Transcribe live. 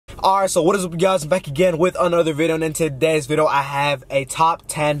Alright, so what is up, guys? I'm back again with another video, and in today's video I have a top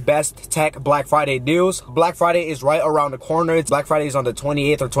 10 best tech Black Friday deals. Black Friday is right around the corner. Black Friday is on the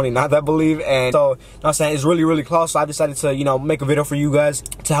 28th or 29th, I believe, and so, you know what I'm saying, it's really close. So I decided to, you know, make a video for you guys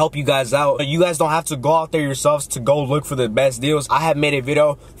to help you guys out. You guys don't have to go out there yourselves to go look for the best deals. I have made a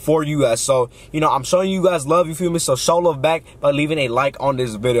video for you guys, so, you know, I'm showing you guys love, you feel me? So show love back by leaving a like on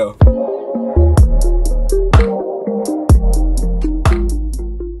this video.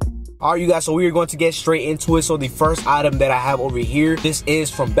 Alright, you guys, so we are going to get straight into it. So the first item that I have over here, this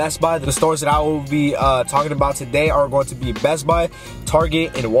is from Best Buy. The stores that I will be talking about today are going to be Best Buy,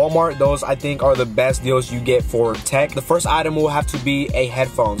 Target, and Walmart. Those, I think, are the best deals you get for tech. The first item will have to be a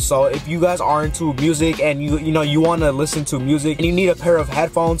headphone. So if you guys are into music and you want to listen to music and you need a pair of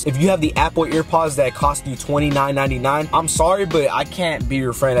headphones, if you have the Apple EarPods that cost you $29.99, I'm sorry, but I can't be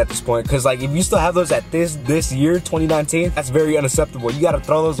your friend at this point, because like if you still have those at this year, 2019, that's very unacceptable. You got to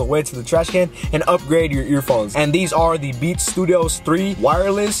throw those away to the trash can and upgrade your earphones. And these are the Beats Studios 3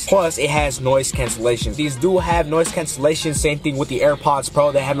 wireless, plus it has noise cancellation. These do have noise cancellation. Same thing with the AirPods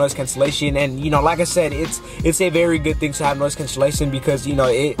Pro, they have noise cancellation. And you know, like I said, it's a very good thing to have noise cancellation, because you know,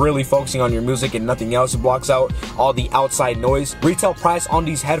 it really focusing on your music and nothing else. It blocks out all the outside noise. Retail price on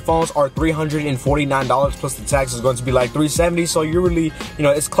these headphones are $349, plus the tax is going to be like $370. So you're really, you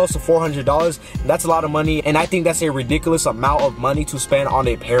know, it's close to $400. That's a lot of money, and I think that's a ridiculous amount of money to spend on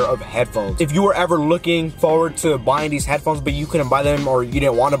a pair of headphones. If you were ever looking forward to buying these headphones but you couldn't buy them, or you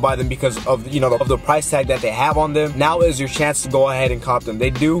didn't want to buy them because of, you know, of the price tag that they have on them, now is your chance to go ahead and cop them.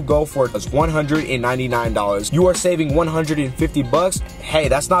 They do go for $199. You are saving 150 bucks. Hey,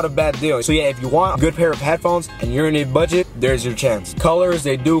 that's not a bad deal. So yeah, if you want a good pair of headphones and you're in a budget, there's your chance. Colors,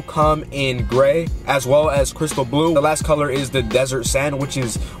 they do come in gray as well as crystal blue. The last color is the desert sand, which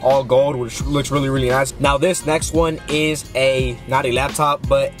is all gold, which looks really nice. Now this next one is not a laptop,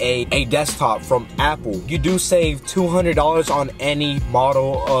 but a desktop from Apple. You do save $200 on any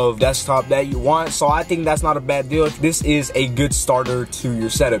model of desktop that you want, so I think that's not a bad deal. This is a good starter to your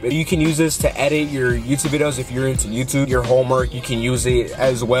setup. You can use this to edit your YouTube videos if you're into YouTube, your homework, you can use it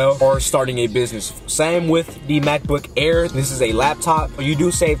as well, or starting a business. Same with the MacBook Air. This is a laptop. You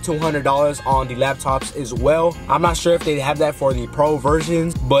do save $200 on the laptops as well. I'm not sure if they have that for the Pro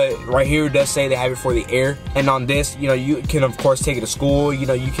versions, but right here it does say they have it for the Air. And on this, you know, you can of course take it to school. You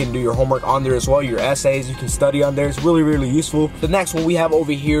know, you can do your homework on there as well, your essays, you can study on there. It's really useful. The next one we have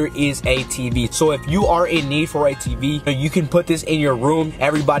over here is a TV. So if you are in need for a TV, you can put this in your room.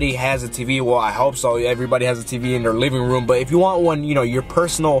 Everybody has a TV. Well, I hope so. Everybody has a TV in their living room. But if you want one, you know, your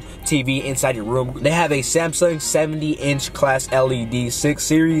personal TV inside your room, they have a Samsung 70-inch class LED 6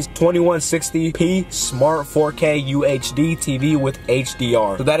 series 2160p smart 4K UHD TV with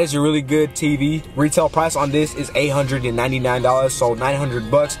HDR. So that is a really good TV. Retail price on this is $899, so 900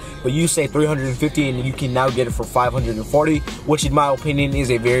 bucks, but you say $350 and you can now get it for $540, which in my opinion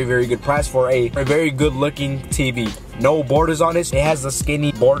is a very good price for a very good looking TV. No borders on it. It has the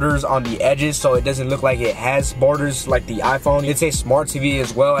skinny borders on the edges, so it doesn't look like it has borders like the iPhone. It's a smart TV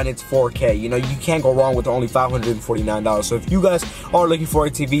as well, and it's 4K. You know, you can't go wrong with only $549. So if you guys are looking for a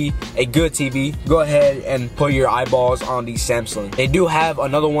TV, a good TV, go ahead and put your eyeballs on the Samsung. They do have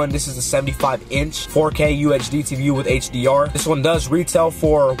another one. This is a 75-inch 4K UHD TV with HDR. This one does retail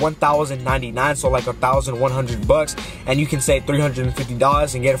for $1,099, so like $1,100, and you can save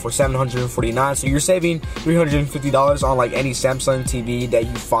 $350 and get it for $749. So you're saving $350 on like any Samsung TV that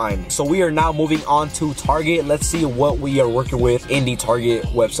you find. So we are now moving on to Target. Let's see what we are working with in the Target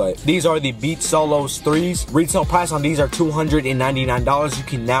website. These are the Beats Solos 3s. Retail price on these are $299. You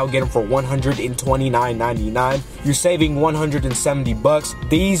can now get them for $129.99. You're saving 170 bucks.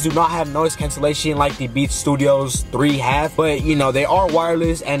 These do not have noise cancellation like the Beats Studios 3 have, but you know, they are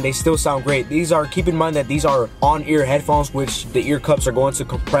wireless and they still sound great. These are, keep in mind that these are on-ear headphones, which the ear cups are going to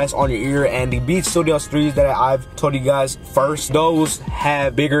compress on your ear, and the Beats Studios 3s that I've told you guys first, those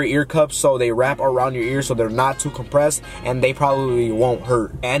have bigger ear cups, so they wrap around your ear, so they're not too compressed and they probably won't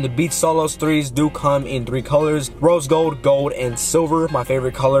hurt. And the Beats Solos 3s do come in 3 colors: rose gold, gold, and silver. My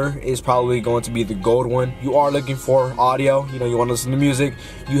favorite color is probably going to be the gold one. You are looking for audio, you know, you want to listen to music,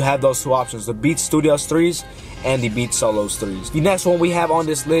 you have those two options: the Beats Studios 3s and the Beats Solos 3s. The next one we have on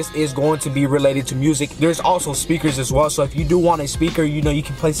this list is going to be related to music. There's also speakers as well, so if you do want a speaker, you know, you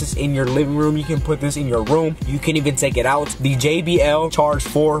can place this in your living room, you can put this in your room, you can even take it out. The JBL Charge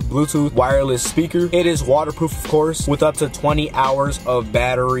 4 Bluetooth wireless speaker. It is waterproof, of course, with up to 20 hours of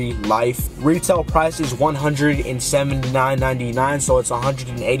battery life. Retail price is $179.99, so it's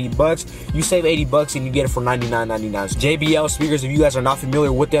 180 bucks. You save 80 bucks and you get it for $99.99. So JBL speakers, if you guys are not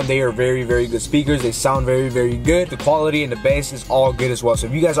familiar with them, they are very good speakers. They sound very very good. The quality and the bass is all good as well. So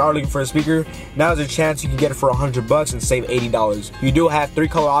if you guys are looking for a speaker, now's a chance you can get it for $100 and save $80. You do have 3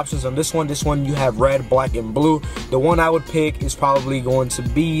 color options on this one. This one you have red, black, and blue. The one I would pick is probably going to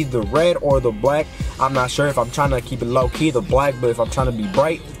be the red or the black. I'm not sure if I'm trying to keep it low key, the black, but if I'm trying to be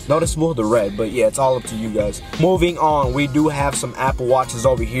bright, noticeable, the red. But yeah, it's all up to you guys. Moving on, we do have some Apple Watches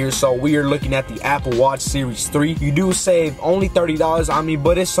over here. So we are looking at the Apple Watch Series 3. You do save only $30. I mean,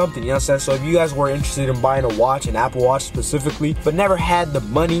 but it's something, you know what I'm saying? So if you guys were interested in buying a watch, an Apple Watch specifically, but never had the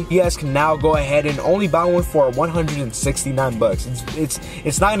money, you guys can now go ahead and only buy one for $169.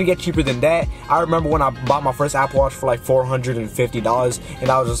 It's not gonna get cheaper than that. I remember when I bought my first Apple Watch for like $450, and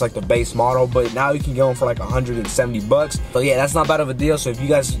that was just like the base model, but now you can get one for like $170. So yeah, that's not bad of a deal. So if you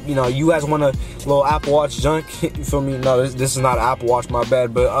guys, you know, you guys want a little Apple Watch junk, you feel me? No, this is not an Apple Watch, my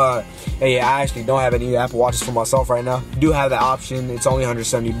bad. But yeah, I actually don't have any Apple Watches for myself right now. You do have the option. It's only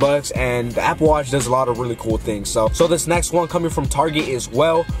 $170, and the Apple Watch does a lot of really cool things. So this next one coming from Target as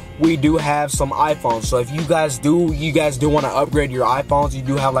well. We do have some iPhones. So if you guys do want to upgrade your iPhones, you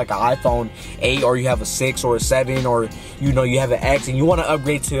do have like an iPhone 8, or you have a 6 or a 7, or you know you have an X and you want to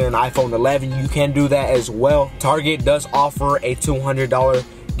upgrade to an iPhone 11, you can do that as well. Target does offer a $200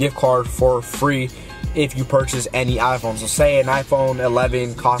 gift card for free if you purchase any iPhone. So say an iPhone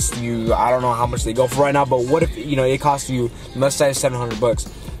 11 costs you, I don't know how much they go for right now, but what if, you know, it costs you, let's say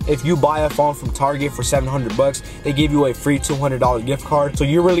 $700. If you buy a phone from Target for $700, they give you a free $200 gift card. So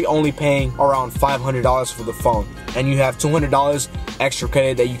you're really only paying around $500 for the phone, and you have $200 extra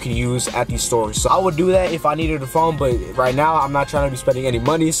credit that you can use at these stores. So I would do that if I needed a phone, but right now I'm not trying to be spending any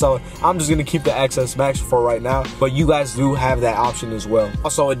money, so I'm just gonna keep the XS Max for right now. But you guys do have that option as well.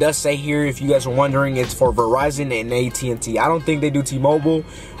 Also, it does say here, if you guys are wondering, it's for Verizon and AT&T. I don't think they do T-Mobile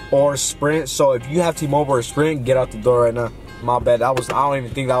or Sprint. So if you have T-Mobile or Sprint, get out the door right now. My bad, I don't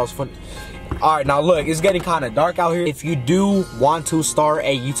even think that was funny. Alright, now look, it's getting kind of dark out here. If you do want to start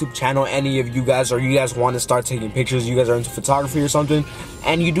a YouTube channel, any of you guys, or you guys want to start taking pictures, you guys are into photography or something,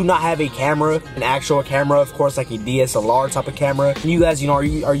 and you do not have a camera, an actual camera, of course, like a DSLR type of camera, and you guys, you know,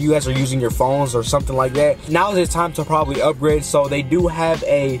 you guys are using your phones or something like that, now is the time to probably upgrade. So they do have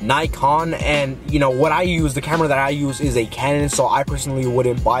a Nikon, and you know what I use, the camera that I use is a Canon, so I personally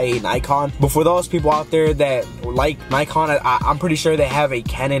wouldn't buy a Nikon. But for those people out there that like Nikon, I'm pretty sure they have a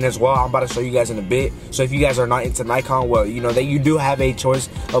Canon as well. I'm about to show you guys in a bit. So if you guys are not into Nikon, well, you know, you do have a choice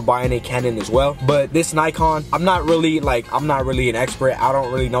of buying a Canon as well. But this Nikon, I'm not really an expert. I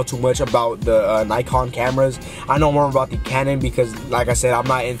don't really know too much about the Nikon cameras. I know more about the Canon because, like I said, I'm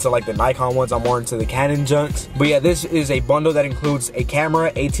not into like the Nikon ones. I'm more into the Canon junks. But yeah, this is a bundle that includes a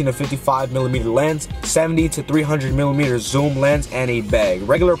camera, 18 to 55mm lens, 70 to 300mm zoom lens, and a bag.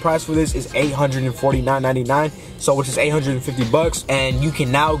 Regular price for this is $849.99, so which is $850, and you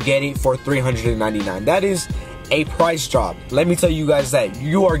can now get it for $399. That is a price drop. Let me tell you guys that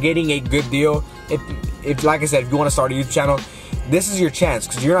you are getting a good deal. If like I said, if you want to start a YouTube channel, this is your chance,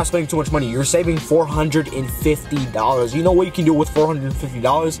 because you're not spending too much money. You're saving $450. You know what you can do with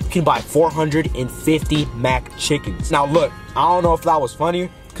 $450? You can buy 450 Mac chickens. Now look, I don't know if that was funny,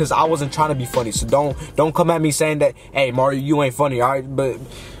 because I wasn't trying to be funny. So don't come at me saying that, hey Mario, you ain't funny, alright? But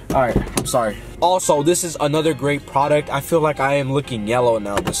alright, I'm sorry. Also, this is another great product. I feel like I am looking yellow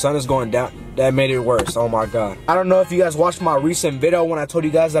now. The sun is going down. That made it worse. Oh my god. I don't know if you guys watched my recent video when I told you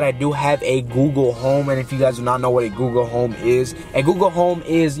guys that I do have a Google Home. And if you guys do not know what a Google Home is, a Google Home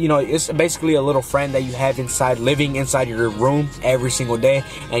is, you know, it's basically a little friend that you have living inside your room every single day.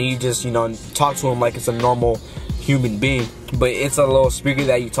 And you just, you know, talk to him like it's a normal human being. But it's a little speaker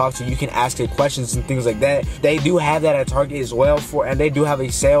that you talk to. You can ask it questions and things like that. They do have that at Target as well, and they do have a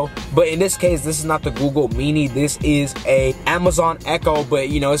sale. But in this case, this is not the Google Mini. This is a Amazon Echo, but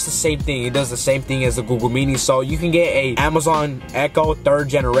you know, it's the same thing. It does the same thing as the Google Mini. So you can get a Amazon Echo 3rd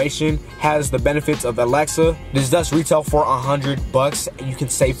generation, has the benefits of Alexa. This does retail for $100. You can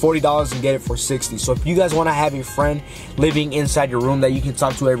save $40 and get it for $60. So if you guys want to have a friend living inside your room that you can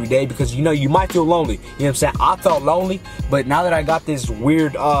talk to every day, because you know, you might feel lonely. You know what I'm saying? I felt lonely, but now that I got this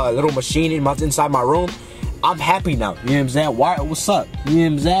weird little machine inside my room, I'm happy now. You know what I'm saying? What's up? You know what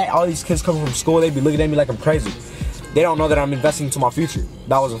I'm saying? All these kids coming from school, they be looking at me like I'm crazy. They don't know that I'm investing into my future.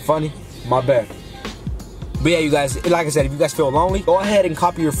 That wasn't funny. My bad. But yeah, you guys, like I said, if you guys feel lonely, go ahead and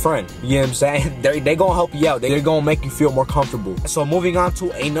copy your friend. You know what I'm saying? They gonna help you out. They're gonna make you feel more comfortable. So moving on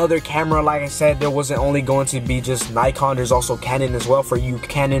to another camera, like I said, there wasn't only going to be just Nikon, there's also Canon as well for you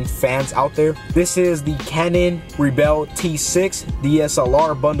Canon fans out there. This is the Canon Rebel T6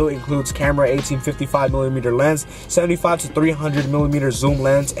 DSLR bundle. Includes camera, 18-55mm lens, 75 to 300mm zoom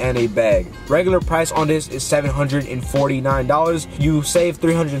lens, and a bag. Regular price on this is $749. You save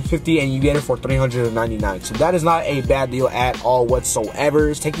 $350 and you get it for $399. expensive. That is not a bad deal at all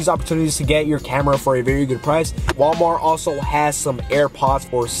whatsoever. Take these opportunities to get your camera for a very good price. Walmart also has some AirPods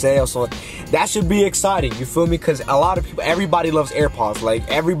for sale, so that should be exciting, you feel me? Because a lot of people, everybody loves AirPods. Like,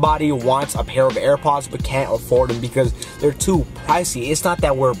 everybody wants a pair of AirPods but can't afford them because they're too pricey. It's not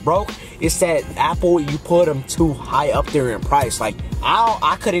that we're broke, it's that Apple, you put them too high up there in price. Like,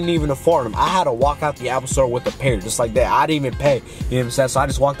 I couldn't even afford them. I had to walk out the Apple store with a pair, just like that. I didn't even pay, you know what I'm saying? So I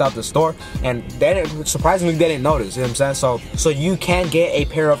just walked out the store, and surprisingly, they didn't notice, you know what I'm saying? So you can get a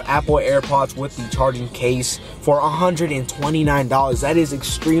pair of Apple AirPods with the charging case for $129. That is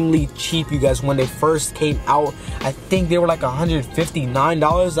extremely cheap, you guys. When they first came out, I think they were like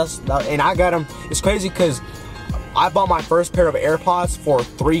 $159. And I got them. It's crazy because I bought my first pair of AirPods for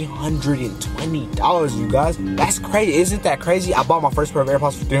 $320, you guys. That's crazy. Isn't that crazy? I bought my first pair of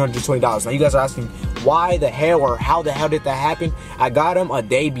AirPods for $320. Now, you guys are asking, why the hell or how the hell did that happen? I got them a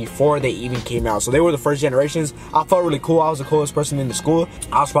day before they even came out. So they were the first generations. I felt really cool. I was the coolest person in the school.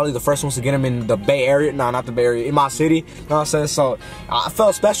 I was probably the first ones to get them in the Bay Area. No, not the Bay Area, in my city. You know what I'm saying? So I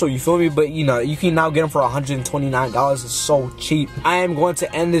felt special, you feel me? But you know, you can now get them for $129. It's so cheap. I am going to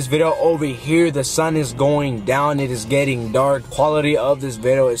end this video over here. The sun is going down. It is getting dark. Quality of this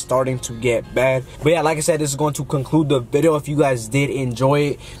video is starting to get bad. But yeah, like I said, this is going to conclude the video. If you guys did enjoy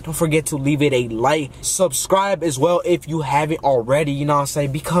it, don't forget to leave it a like. Subscribe as well if you haven't already, you know what I'm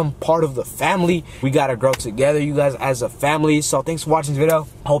saying? Become part of the family. We gotta grow together, you guys, as a family. So thanks for watching this video.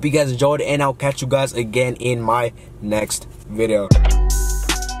 I hope you guys enjoyed it, and I'll catch you guys again in my next video.